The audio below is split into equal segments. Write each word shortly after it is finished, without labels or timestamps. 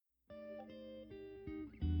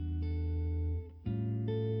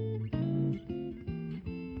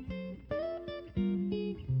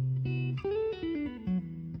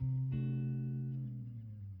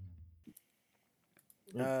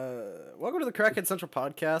to the Crackhead Central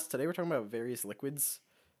podcast. Today we're talking about various liquids.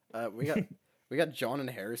 We got we got John and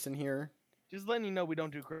Harrison here. Just letting you know we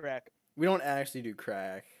don't do crack. We don't actually do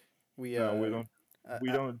crack. We No, we don't. uh, We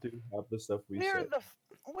uh, don't do half the stuff we We're say.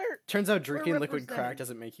 we're Turns out drinking liquid representing. crack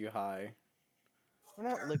doesn't make you high. we're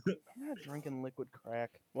not liquid. We're not drinking liquid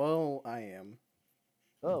crack. Well, I am.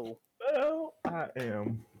 Oh, Well, I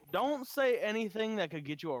am. don't say anything that could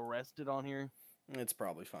get you arrested on here. It's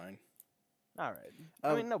probably fine. All right.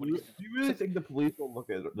 Um, I mean, Do nobody. you really think the police will look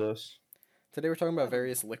at this? Today we're talking about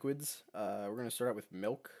various liquids. We're gonna start out with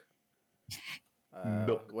milk.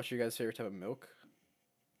 Milk. What's your guys' favorite type of milk?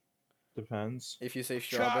 Depends. If you say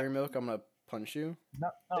strawberry milk, I'm gonna punch you. No,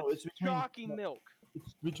 It's chalky milk.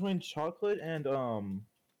 It's between chocolate and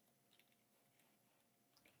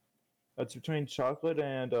It's between chocolate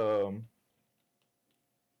and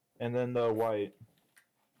then the white.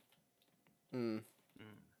 Mm,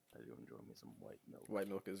 I do enjoy me some white milk. white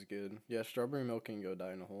milk is good. Yeah, strawberry milk can go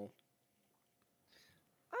die in a hole.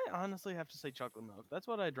 I honestly have to say chocolate milk. That's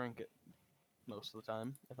what I drink it most of the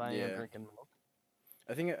time. If I Yeah. am drinking milk.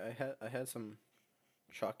 I think I had some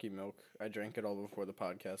chalky milk. I drank it all before the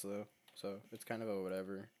podcast though, so it's kind of a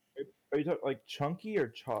whatever. Are you talking like chunky or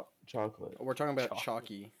chocolate? We're talking about Chocolate.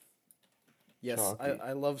 chalky. Yes, Chalky.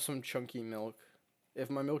 I love some chunky milk. If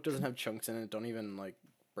my milk doesn't have chunks in it, don't even like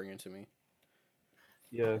bring it to me.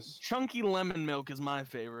 Yes. Chunky lemon milk is my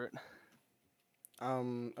favorite.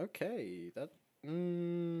 Okay, that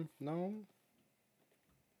no, Is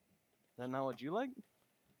that not what you like?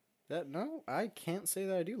 no, I can't say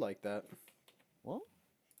that I do like that. Well,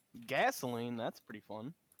 gasoline, that's pretty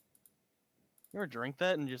fun. You ever drink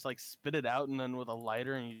that and just like spit it out and then with a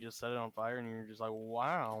lighter and you just set it on fire and you're just like,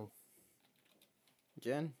 wow.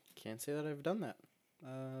 Again, can't say that I've done that.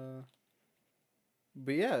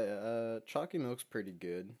 But yeah, chalky milk's pretty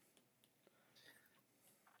good.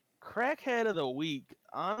 Crackhead of the week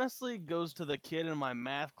honestly goes to the kid in my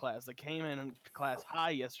math class that came in class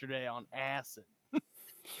high yesterday on acid.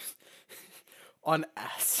 On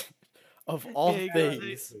acid, of all Yeah,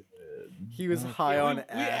 things, he was high Yeah, on we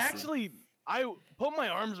acid. actually, I put my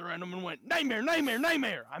arms around him and went, nightmare, nightmare,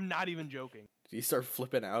 nightmare. I'm not even joking. Did he start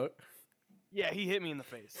flipping out? Yeah, he hit me in the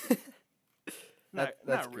face. That's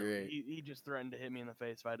not really. great. He just threatened to hit me in the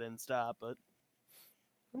face if I didn't stop, but it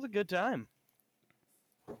was a good time.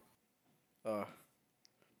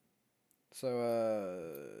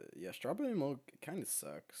 Yeah, strawberry milk kind of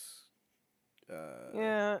sucks.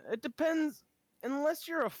 Yeah, it depends. Unless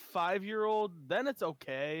you're a 5-year-old, then it's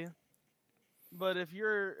okay. But if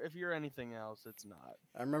you're anything else, it's not.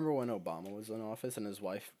 I remember when Obama was in office and his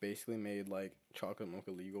wife basically made like chocolate milk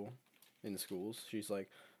illegal in schools. She's like,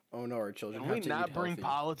 "Oh no, our children Can have we to not eat bring healthy."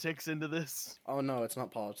 politics into this? Oh no, it's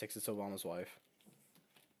not politics. It's Obama's wife.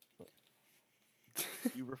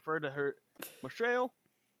 You refer to her, Michelle?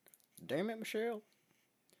 Damn it, Michelle.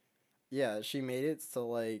 Yeah, she made it so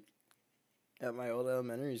like at my old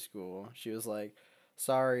elementary school, she was like,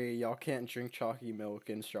 "Sorry, y'all can't drink chalky milk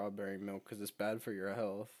and strawberry milk because it's bad for your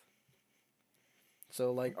health."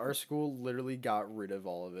 So like our school literally got rid of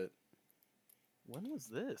all of it. When was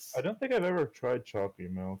this? I don't think I've ever tried chalky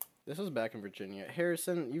milk. This was back in Virginia.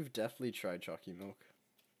 Harrison, you've definitely tried chalky milk.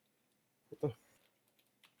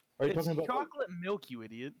 Are you It's talking about? chocolate milk, you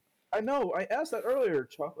idiot. I know. I asked that earlier.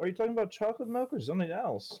 Are you talking about chocolate milk or something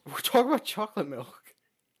else? We're talking about chocolate milk.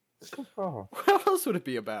 Oh, What else would it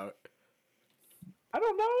be about? I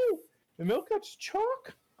don't know. The milk that's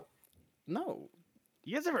chalk. No.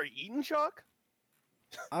 You guys ever eaten chalk?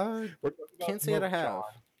 I We're talking about can't say that I milk, have. John.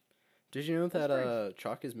 Did you know That's that pretty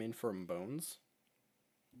chalk is made from bones?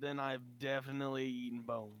 Then I've definitely eaten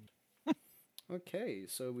bone. Okay,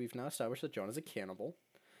 so we've now established that John is a cannibal.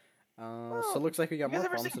 So Oh, it looks like we You got guys more ever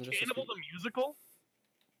problems seen than just Cannibal the Musical?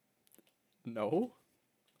 No?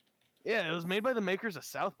 Yeah, it was made by the makers of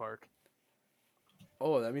South Park.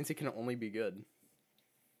 Oh, that means it can only be good.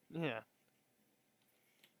 Yeah.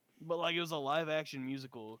 But like it was a live action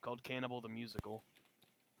musical called Cannibal the Musical.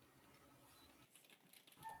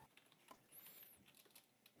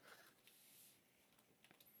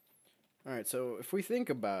 Alright, so if we think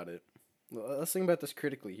about it, let's think about this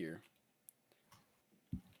critically here.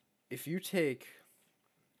 If you take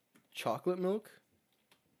chocolate milk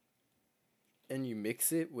and you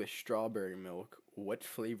mix it with strawberry milk, what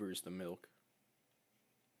flavors the milk?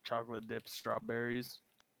 Chocolate dipped strawberries.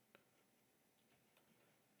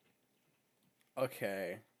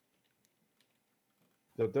 Okay.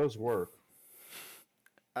 That does work.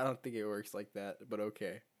 I don't think it works like that, but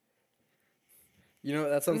okay. You know,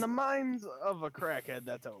 that In sounds the minds of a crackhead,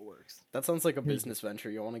 that's how it works. like a business venture.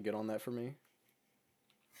 You want to get on that for me?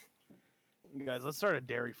 You guys, let's start a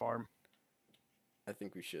dairy farm. I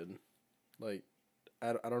think we should. Like,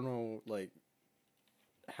 I don't know like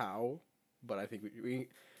how, but I think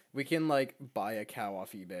we can like buy a cow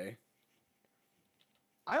off eBay.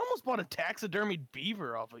 I almost bought a taxidermied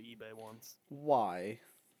beaver off of eBay once Why?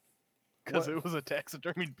 because What? it was a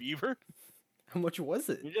taxidermied beaver. How much was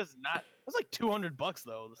it? You're just not. It was like $200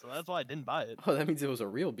 though, so that's why I didn't buy it. Oh, that means it was a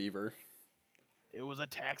real beaver. It was a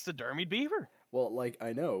taxidermied beaver. Well, like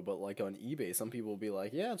I know, but like on eBay, some people will be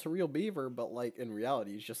like, "Yeah, it's a real beaver," but like in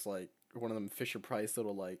reality, it's just like one of them Fisher Price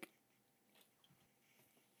little like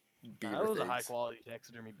beaver That was a things. high quality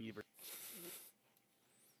taxidermy beaver.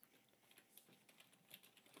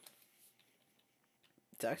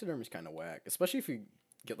 Taxidermy's kind of whack, especially if you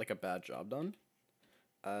get like a bad job done.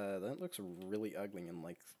 That looks really ugly and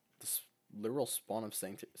like this literal spawn of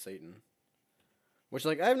Satan. Which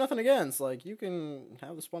like I have nothing against. Like you can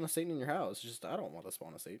have the spawn of Satan in your house. It's just I don't want the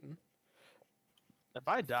spawn of Satan. If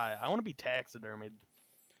I die, I want to be taxidermied.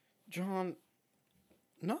 John,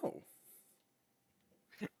 no.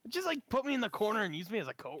 Just like put me in the corner and use me as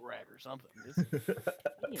a coat rack or something. Just leave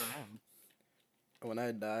me around. When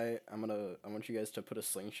I die, I want you guys to put a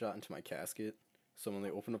slingshot into my casket. So when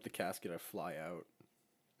they open up the casket, I fly out.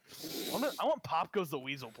 I want Pop Goes the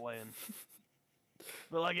Weasel playing.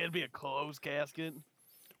 But like it'd be a closed casket.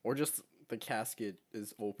 Or just the casket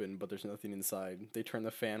is open, but there's nothing inside. They turn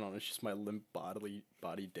the fan on, it's just my limp body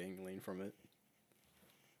dangling from it.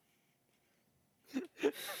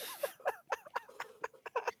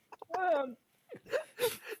 How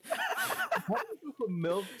do you go from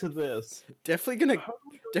milk to this? Definitely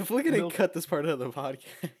gonna Milk- cut this part of the podcast.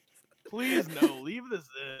 Please no, leave this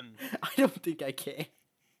in. I don't think I can.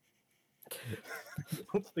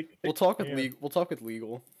 Let's think I We'll talk with can. We'll talk with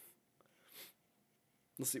legal.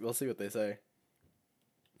 We'll see what they say.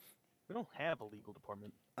 We don't have a legal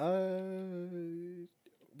department.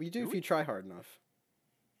 We do Do if we? you try hard enough.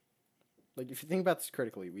 Like if you think about this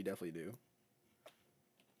critically, we definitely do.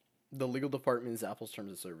 The legal department is Apple's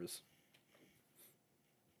terms of service.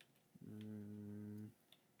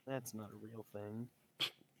 That's not a real thing.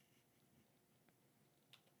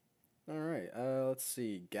 All right. Let's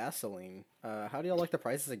see. Gasoline. How do y'all like the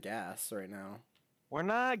prices of gas right now? We're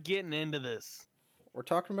not getting into this. We're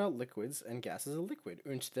talking about liquids, and gas is a liquid,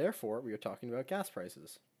 which therefore we are talking about gas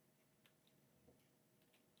prices.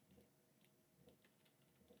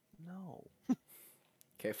 No.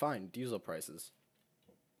 Okay, fine. Diesel prices,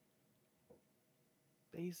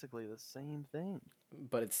 Basically the same thing.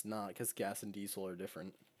 but it's not because gas and diesel are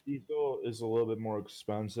different. Diesel is a little bit more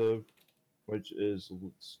expensive, which is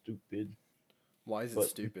stupid. Why is it But-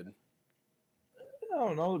 stupid? I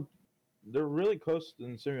don't know. They're really close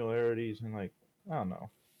in similarities, and like I don't know.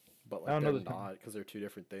 But I like don't they're know the not because they're two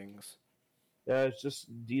different things. Yeah, it's just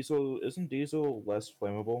diesel. Isn't diesel less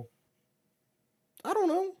flammable? I don't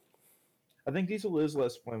know. I think diesel is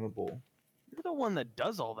less flammable. You're the one that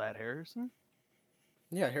does all that, Harrison.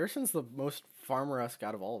 Yeah, Harrison's the most farmer-esque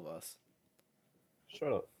out of all of us.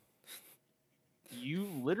 Shut up. You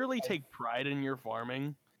literally take pride in your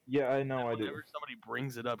farming. Yeah, I know I do. Whenever somebody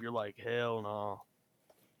brings it up, you're like, hell no.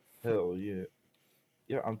 Hell yeah.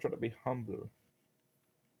 Yeah, I'm trying to be humble.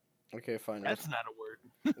 Okay, fine. That's not a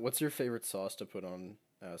word. What's your favorite sauce to put on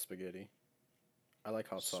spaghetti? I like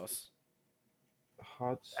hot sauce.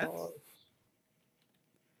 Hot That's- sauce.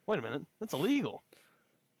 Wait a minute. That's illegal.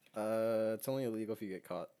 It's only illegal if you get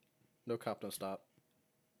caught. No cop, no stop.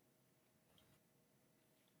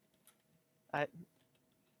 I'm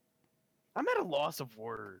at a loss of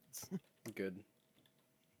words. Good.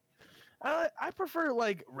 I prefer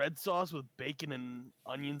like red sauce with bacon and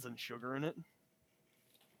onions and sugar in it.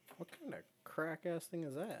 What kind of crack ass thing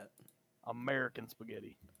is that? American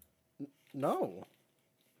spaghetti. No.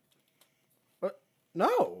 What?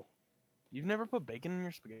 No. You've never put bacon in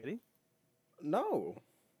your spaghetti? No.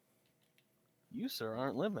 You, sir,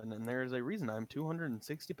 aren't living, and there is a reason I'm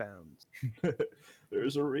 260 pounds.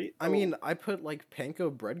 There's a I mean, I put like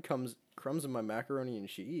panko crumbs in my macaroni and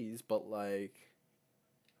cheese, but like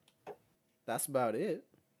that's about it.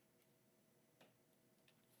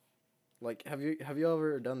 Like, have you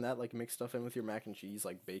ever done that? Like, mix stuff in with your mac and cheese,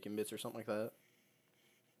 like bacon bits or something like that?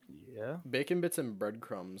 Yeah. Bacon bits and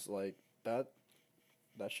breadcrumbs, like that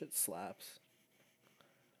shit slaps.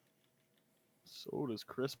 So does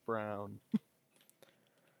Chris Brown.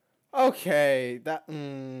 Okay, that. You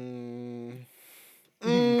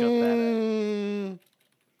can cut that out.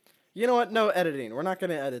 You know what? No editing. We're not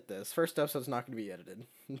gonna edit this. First episode's not gonna be edited.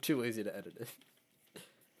 I'm too lazy to edit it.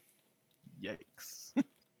 Yikes.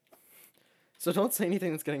 So don't say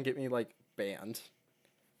anything that's gonna get me like banned,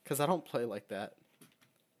 cause I don't play like that.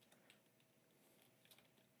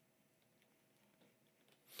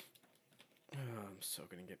 I'm so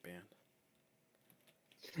gonna get banned.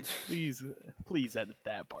 Please edit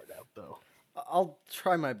that part out, though. I'll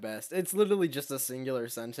try my best. It's literally just a singular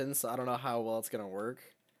sentence. So I don't know how well it's gonna work.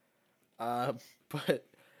 But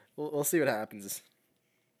we'll see what happens.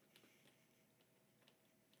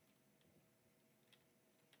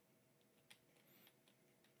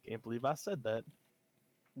 Can't believe I said that.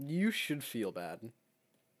 You should feel bad.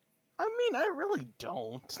 I mean, I really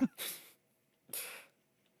don't.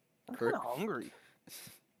 I'm Kurt- kind of hungry.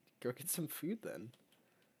 Go get some food then.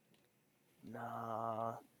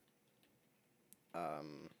 Nah.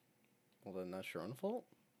 Well then that's your own fault.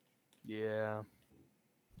 Yeah.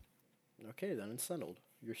 Okay, then it's settled.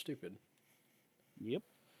 You're stupid. Yep.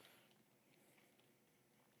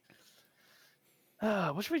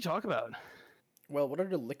 What should we talk about? Well, what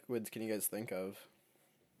other liquids can you guys think of?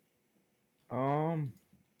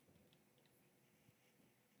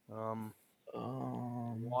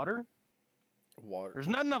 Water? Water. There's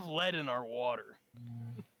not enough lead in our water.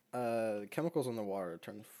 Chemicals in the water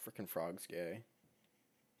turn freaking frogs gay.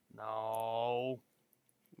 No.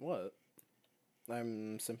 What?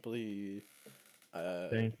 I'm simply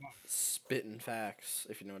Dang. spitting facts,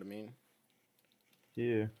 if you know what I mean.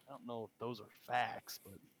 Yeah. I don't know if those are facts,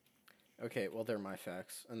 but Okay, well they're my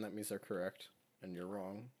facts, and that means they're correct, and you're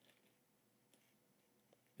wrong.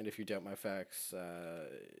 And if you doubt my facts,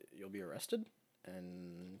 you'll be arrested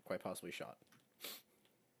and quite possibly shot.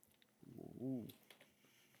 ooh.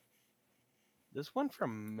 This went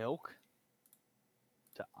from milk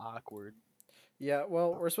to awkward. Yeah,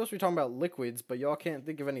 well, we're supposed to be talking about liquids, but y'all can't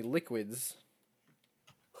think of any liquids.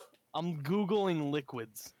 I'm Googling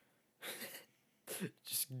liquids.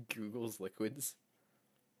 Just Google's liquids.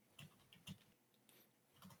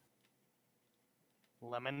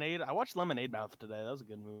 Lemonade? I watched Lemonade Mouth today. That was a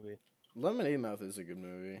good movie. Lemonade Mouth is a good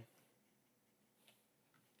movie.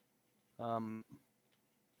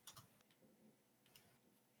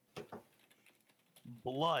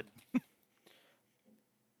 Blood.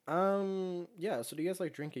 Yeah, so do you guys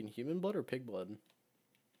like drinking human blood or pig blood?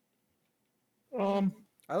 I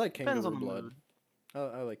like Depends on kangaroo the blood. mood.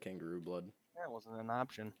 I like kangaroo blood. That wasn't an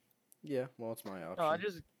option. Yeah, well, it's my option. No, I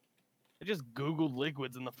just Googled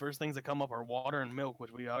liquids, and the first things that come up are water and milk,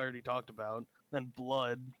 which we already talked about. Then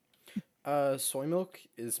blood, Soy milk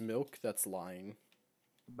is milk that's lying.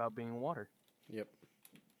 about being water. Yep.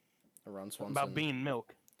 Around Swanson. About being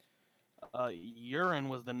milk. Urine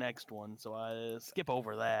was the next one, so I skip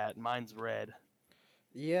over that. Mine's red.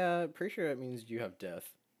 Yeah, pretty sure that means you have death.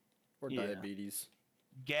 Or Yeah. diabetes.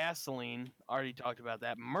 Gasoline, already talked about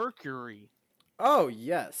that. Mercury. Oh,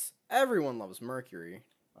 yes. Everyone loves mercury.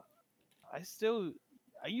 I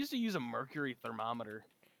used to use a mercury thermometer.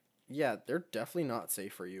 Yeah, they're definitely not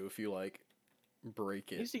safe for you if you, like, break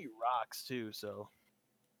I it. used to eat rocks too, so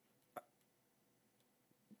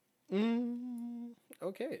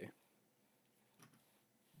Okay.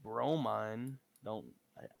 bromine.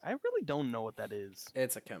 I really don't know what that is.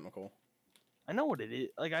 It's a chemical. I know what it is.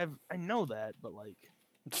 Like I know that, but like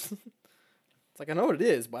It's like, I know what it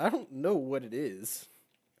is, but I don't know what it is.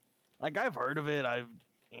 I've heard of it. I've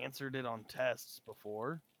answered it on tests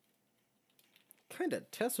before. What kind of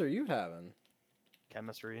tests are you having?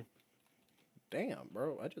 Chemistry. Damn,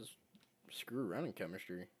 bro. I just screw around in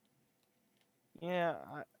chemistry. Yeah,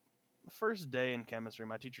 the first day in chemistry,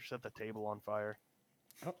 my teacher set the table on fire.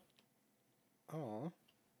 Oh.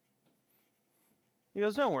 He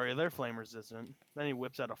goes, "Don't worry, they're flame resistant." Then he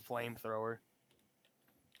whips out a flamethrower.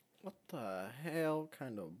 What the hell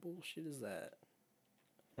kind of bullshit is that?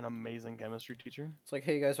 An amazing chemistry teacher. It's like,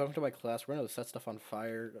 hey guys, welcome to my class. We're gonna set stuff on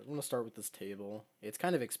fire. I'm gonna start with this table. It's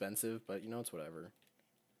kind of expensive, but you know, it's whatever.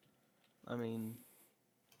 I mean,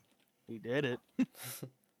 he did it.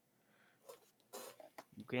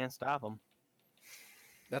 You can't stop him.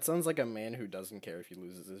 That sounds like a man who doesn't care if he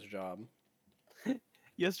loses his job.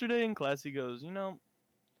 Yesterday in class, he goes, I've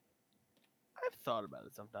thought about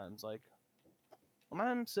it sometimes. Like, when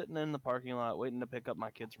I'm sitting in the parking lot waiting to pick up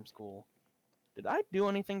my kids from school, did I do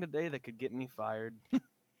anything today that could get me fired?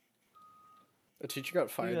 A teacher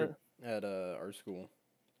got fired at our school.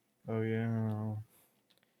 Oh yeah.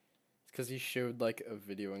 It's because he showed like a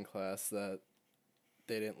video in class that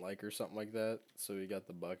they didn't like or something like that, so he got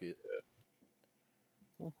the bucket.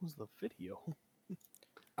 What was the video?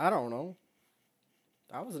 I don't know.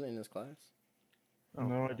 I wasn't in his class.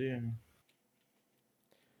 No idea.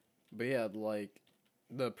 But yeah, like,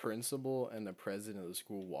 the principal and the president of the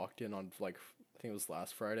school walked in on, like, I think it was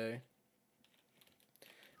last Friday.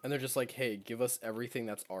 And they're just like, hey, give us everything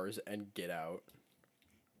that's ours and get out.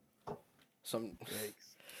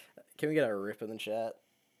 Yikes. Can we get a rip in the chat?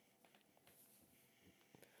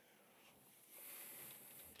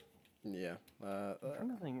 Yeah. I'm trying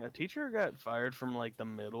to think. A teacher got fired from like the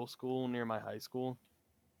middle school near my high school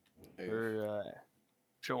Oof. for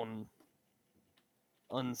showing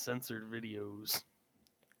uncensored videos.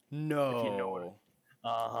 No. If you know what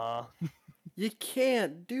Uh huh. You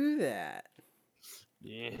can't do that.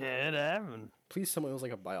 Yeah, it happened. Please, someone was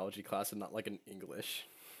like a biology class and not like an English.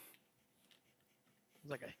 It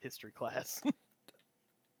was like a history class.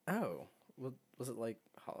 Oh, was it like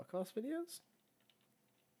Holocaust videos?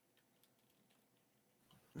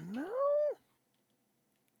 No.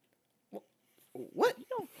 What?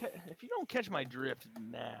 If you don't catch my drift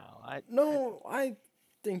now, No, I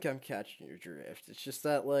think I'm catching your drift. It's just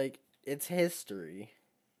that like it's history.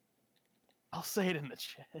 I'll say it in the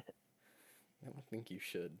chat. I don't think you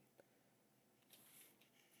should.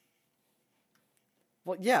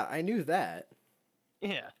 Well, yeah, I knew that.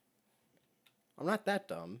 Yeah. I'm not that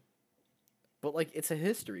dumb. But like it's a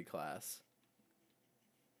history class.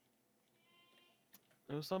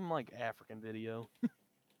 It was some like African video.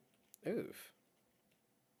 Oof.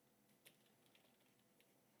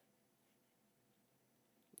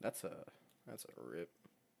 That's a rip.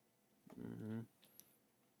 Mm-hmm.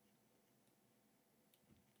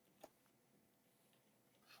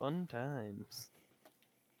 Fun times.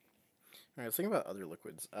 All right, let's think about other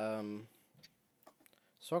liquids. Let's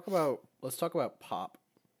talk about pop.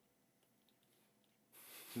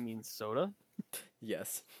 You mean soda?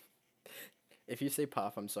 Yes. If you say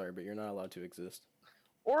pop, I'm sorry, but you're not allowed to exist.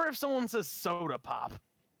 Or if someone says soda pop.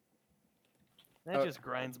 That Oh. just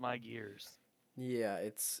grinds my gears. Yeah,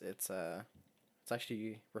 it's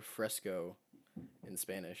actually refresco in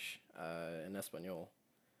Spanish, in Espanol.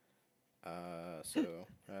 So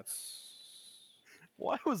that's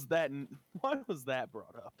Why was that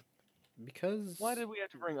brought up? because. Why did we have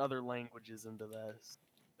to bring other languages into this?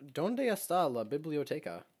 ¿Dónde está la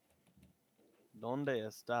biblioteca? ¿Dónde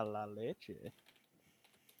está la leche?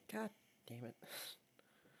 God damn it.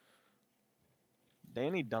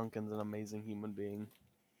 Danny Duncan's an amazing human being.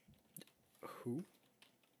 Who?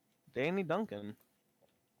 Danny Duncan.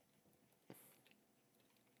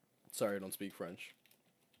 Sorry, I don't speak French.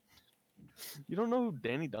 You don't know who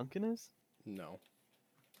Danny Duncan is? No.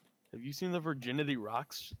 Have you seen the Virginity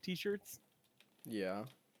Rocks t-shirts? Yeah.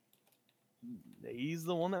 He's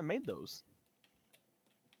the one that made those.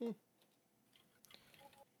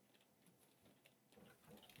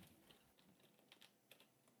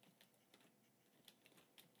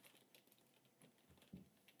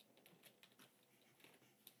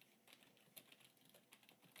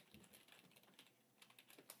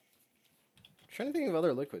 Trying to think of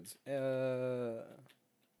other liquids. Yeah,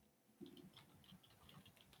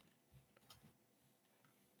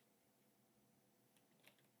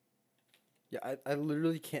 I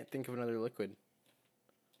literally can't think of another liquid.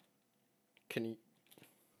 Can you?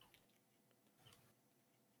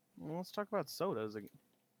 Well, let's talk about sodas.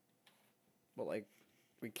 Well, like,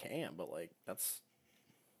 we can, but like that's.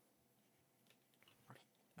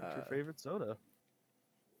 What's your favorite soda?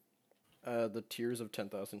 The tears of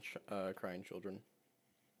 10,000 crying children.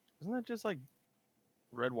 Isn't that just like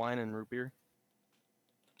red wine and root beer?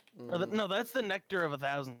 Mm. No, that's the nectar of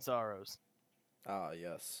 1,000 sorrows. Ah,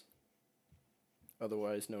 yes.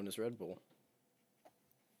 Otherwise known as Red Bull.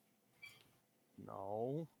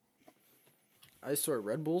 No. I swear,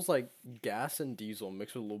 Red Bull's like gas and diesel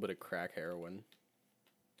mixed with a little bit of crack heroin.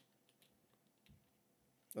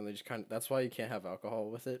 And they just that's why you can't have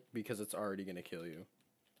alcohol with it, because it's already gonna kill you.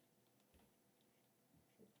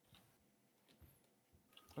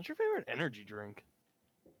 What's your favorite energy drink?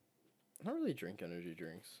 I don't really drink energy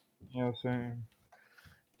drinks. Yeah, same.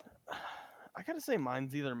 I gotta say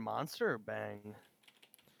mine's either Monster or Bang.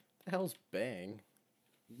 The hell's Bang?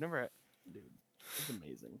 You've never dude, it's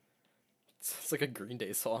amazing. It's like a Green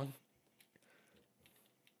Day song.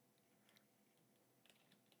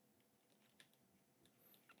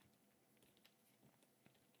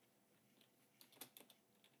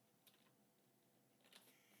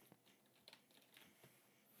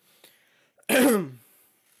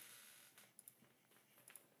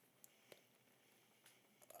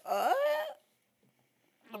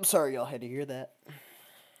 I'm sorry y'all had to hear that. I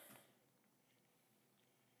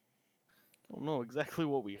don't know exactly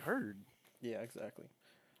what we heard. Yeah, exactly.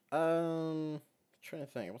 Trying to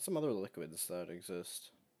think. What's some other liquids that exist?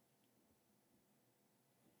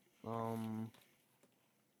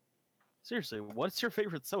 Seriously, what's your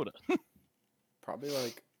favorite soda? Probably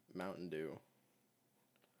like Mountain Dew.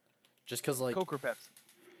 Just cause like Coke or Pepsi?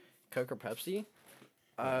 Coke or Pepsi?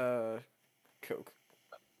 Coke.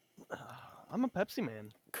 I'm a Pepsi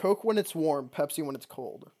man. Coke when it's warm, Pepsi when it's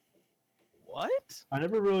cold. What? I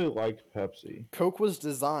never really liked Pepsi. Coke was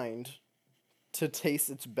designed to taste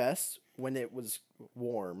its best when it was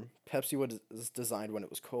warm. Pepsi was designed when it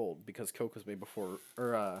was cold because Coke was made before,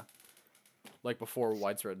 or like before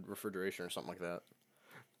widespread refrigeration or something like that.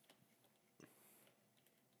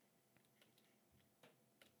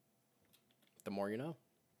 The more you know.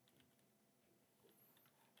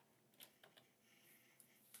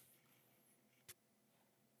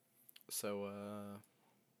 So,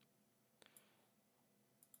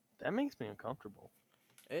 That makes me uncomfortable.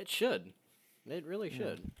 it should. It really Yeah.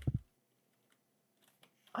 should.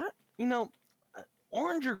 You know,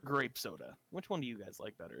 orange or grape soda? Which one do you guys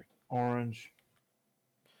like better? Orange.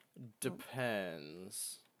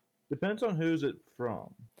 Depends. Depends on who's it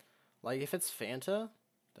from. Like, if it's Fanta,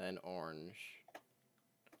 then orange.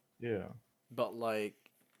 Yeah. But, like,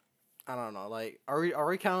 I don't know. Like, are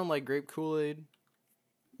we counting, like, grape Kool-Aid?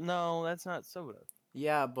 No, that's not soda.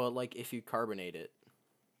 Yeah, but, like, if you carbonate it.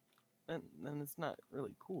 Then it's not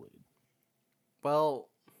really Kool-Aid. Well,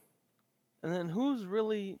 And then who's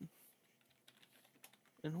really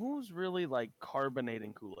like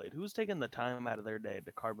carbonating Kool-Aid? Who's taking the time out of their day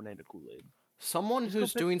to carbonate a Kool-Aid? someone Just go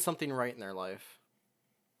who's pick- doing something right in their life.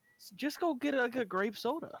 Just go get like a grape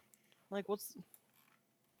soda. Like what's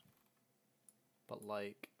But,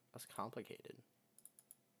 like, that's complicated.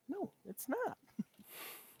 No, it's not.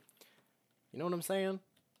 You know what I'm saying?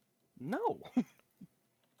 No.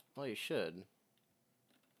 Well, you should.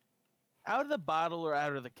 Out of the bottle or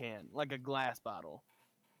out of the can? Like a glass bottle.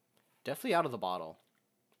 Definitely out of the bottle.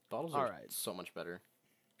 Bottles are Alright. so much better.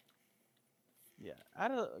 Yeah.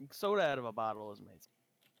 Soda out of a bottle is amazing.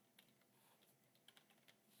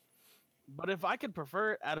 But if I could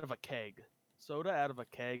prefer it out of a keg, soda out of a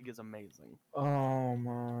keg is amazing. Oh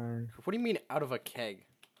my. What do you mean out of a keg?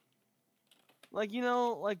 Like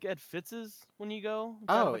like at Fitz's when you go. It's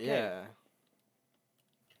out of Oh, a keg. yeah.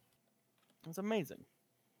 It's amazing.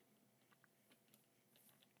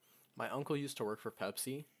 My uncle used to work for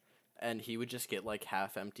Pepsi, and he would just get like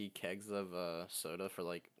half-empty kegs of soda for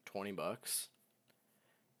like $20,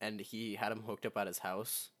 and he had them hooked up at his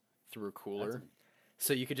house through a cooler,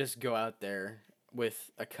 so you could just go out there with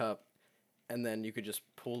a cup, and then you could just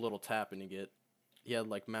pull a little tap, and he had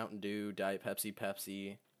like Mountain Dew, Diet Pepsi,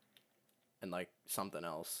 Pepsi, and like something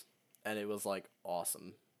else, and it was like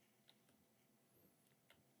awesome.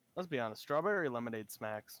 Let's be honest. Strawberry lemonade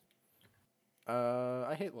smacks.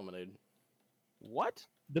 I hate lemonade. What?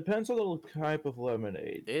 Depends on the type of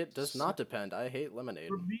lemonade. It does not depend. I hate lemonade.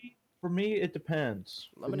 For me, it depends.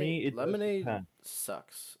 For me, it does Lemonade depend.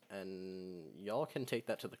 sucks, and y'all can take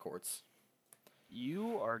that to the courts.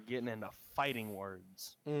 You are getting into fighting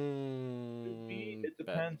words. For me, it Bet.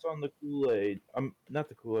 depends on the Kool-Aid. Not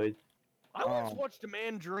the Kool-Aid. I once watched a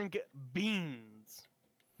man drink beans.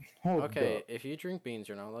 Hold Okay, up. if you drink beans,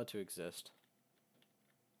 you're not allowed to exist.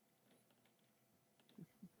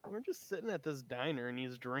 We're just sitting at this diner and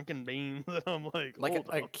he's drinking beans, and I'm like, Like hold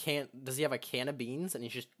a up. can? Does he have a can of beans and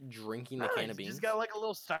he's just drinking the Nah, can he's of beans? just got like a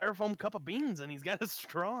little styrofoam cup of beans and he's got a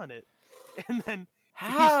straw in it. And then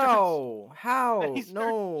How? How? he starts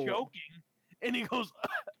No. choking and he goes,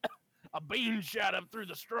 a bean shot up through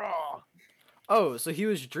the straw. Oh, so he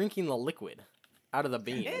was drinking the liquid out of the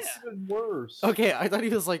beans. Yeah. Even worse. Okay, I thought he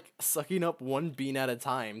was like sucking up one bean at a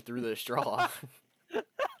time through the straw.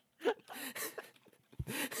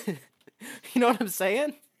 You know what I'm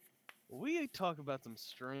saying? We talk about some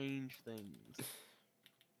strange things.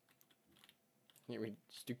 Yeah, we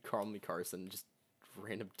just do Carl Me Carson, just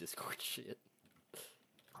random Discord shit.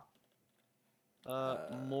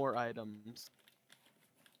 More items.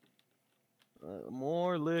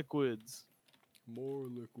 More liquids. More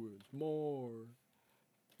liquids, more.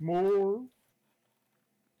 More.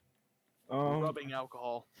 Rubbing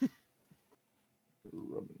alcohol.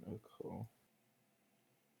 Rubbing alcohol.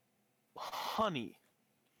 Honey.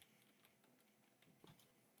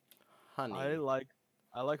 Honey. I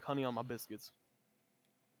like honey on my biscuits.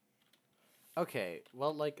 Okay,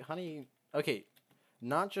 well, like honey. Okay,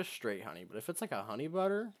 not just straight honey, but if it's like a honey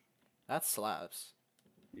butter, that slaps.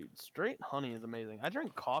 Dude, straight honey is amazing. I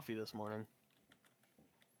drank coffee this morning.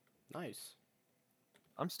 Nice.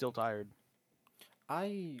 I'm still tired.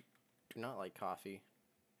 I do not like coffee.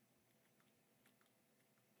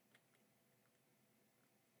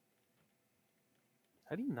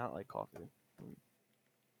 How do you not like coffee?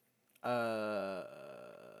 I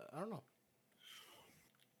don't know.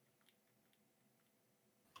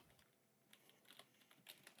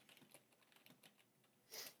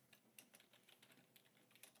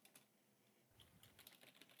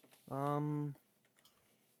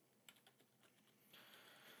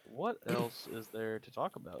 What else is there to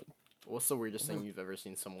talk about? What's the weirdest thing you've ever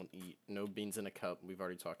seen someone eat? No beans in a cup. We've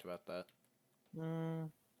already talked about that.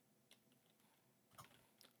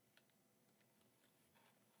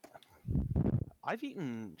 I've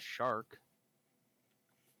eaten shark.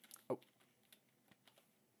 Oh.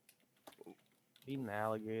 Eaten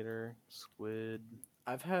alligator, squid.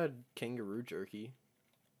 I've had kangaroo jerky.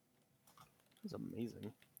 It's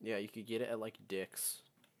amazing. Yeah, you could get it at like Dick's.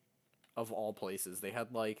 Of all places. They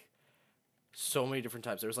had like so many different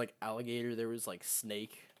types. There was like alligator, there was like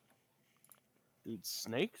snake. Dude,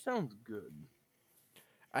 snake sounds good.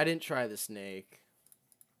 I didn't try the snake.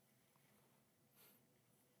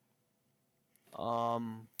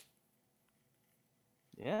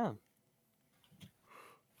 Yeah.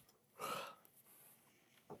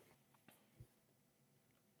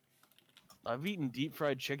 I've eaten deep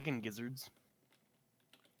fried chicken gizzards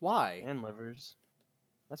Why? and livers.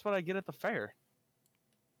 That's what I get at the fair.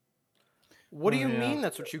 What do Oh, you yeah. mean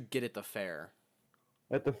that's what you get at the fair?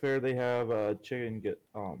 At the fair, they have chicken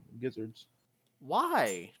gizzards.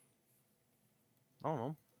 Why? I don't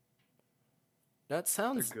know. That They're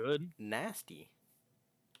sounds good. nasty.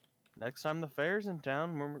 Next time the fair's in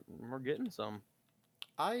town, we're getting some.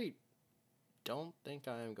 I don't think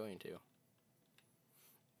I am going to.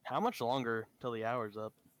 How much longer till the hour's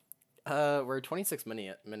up? We're 26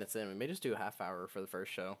 minutes in. We may just do a half hour for the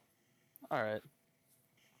first show. All right.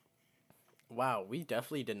 Wow, we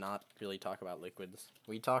definitely did not really talk about liquids.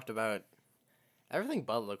 We talked about everything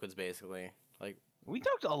but liquids, basically. Like, We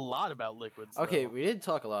talked a lot about liquids. okay, though. we did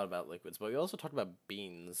talk a lot about liquids, but we also talked about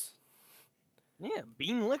beans. Yeah,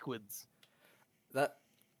 bean liquids. That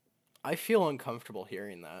I feel uncomfortable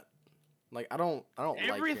hearing that. Like, I don't like it.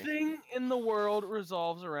 Everything in the world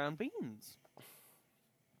revolves around beans.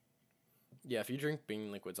 Yeah, if you drink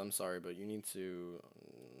bean liquids, I'm sorry, but you need to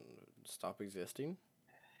stop existing.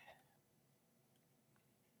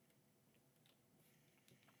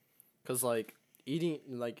 Cause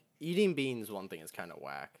eating beans, one thing is kind of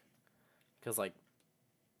whack. Cause like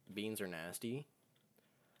beans are nasty.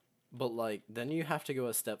 But like then you have to go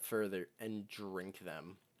a step further and drink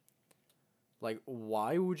them. Like,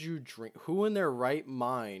 why would you drink? Who in their right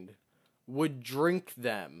mind would drink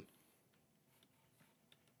them?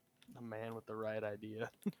 The man with the right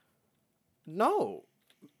idea. No.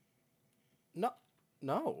 No.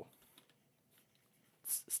 No.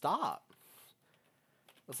 Stop.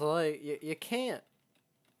 It's like, you can't.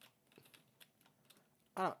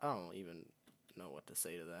 I don't even know what to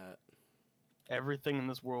say to that. Everything in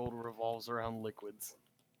this world revolves around liquids.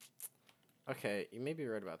 Okay, you may be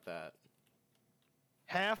right about that.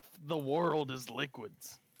 Half the world is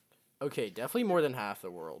liquids. Okay, definitely more than half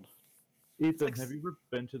the world. Ethan, like have you ever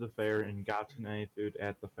been to the fair and gotten any food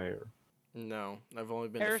at the fair? No, I've only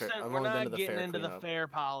been Harrison, to fair. I've we're only been to not the getting fair into the cleanup. fair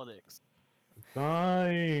politics.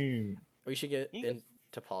 Fine. We should get You-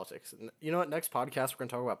 into politics. You know what? Next podcast we're gonna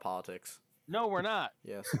talk about politics. No, we're not.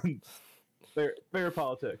 Yes. Fair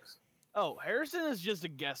politics. Oh, Harrison is just a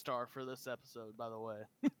guest star for this episode, by the way.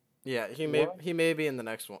 Yeah, he What? may be in the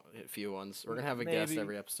next few ones. We're gonna have a guest Maybe.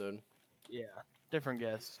 every episode. Yeah, different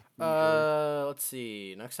guests. usually. Let's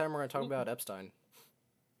see. Next time we're gonna talk about Epstein.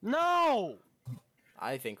 No,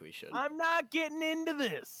 I think we should. I'm not getting into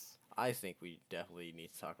this. I think we definitely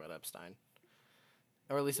need to talk about Epstein,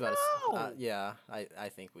 or at least about. No! Yeah, I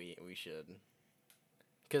think we should.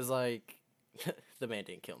 Cause like, the man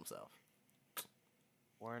didn't kill himself.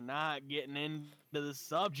 We're not getting into the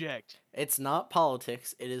subject. It's not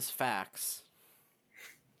politics. It is facts.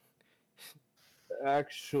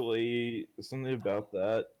 Actually, something about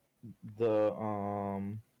that. The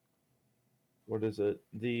what is it?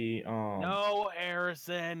 The No,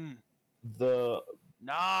 Harrison. the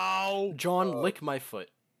No. John, lick my foot.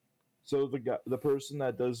 so the person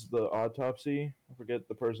that does the autopsy, I forget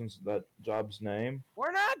the person's that job's name,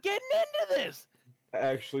 We're not getting into this.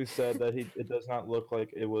 actually said that it does not look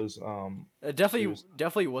like it was It definitely was-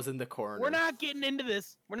 definitely wasn't the coroner. We're not getting into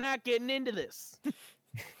this. We're not getting into this.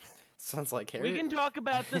 Sounds like Harry. We can talk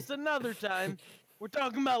about this another time. We're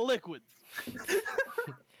talking about liquids.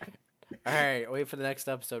 All right, wait for the next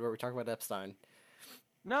episode where we talk about Epstein.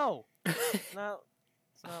 No, it's not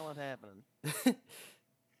what's happening.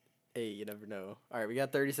 Hey, you never know. All right, we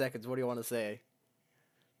got 30 seconds. What do you want to say?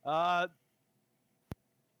 I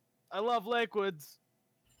love liquids.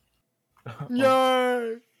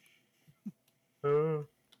 Yay! uh,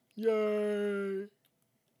 Yay!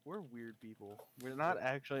 We're weird people. We're not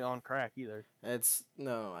actually on crack either. It's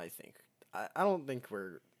no, I think I don't think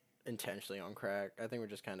we're intentionally on crack. I think we're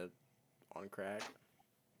just kind of on crack.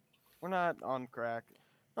 We're not on crack.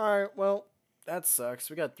 All right, well, that sucks.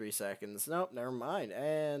 We got 3 seconds. Nope, never mind.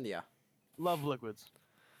 And yeah. Love liquids.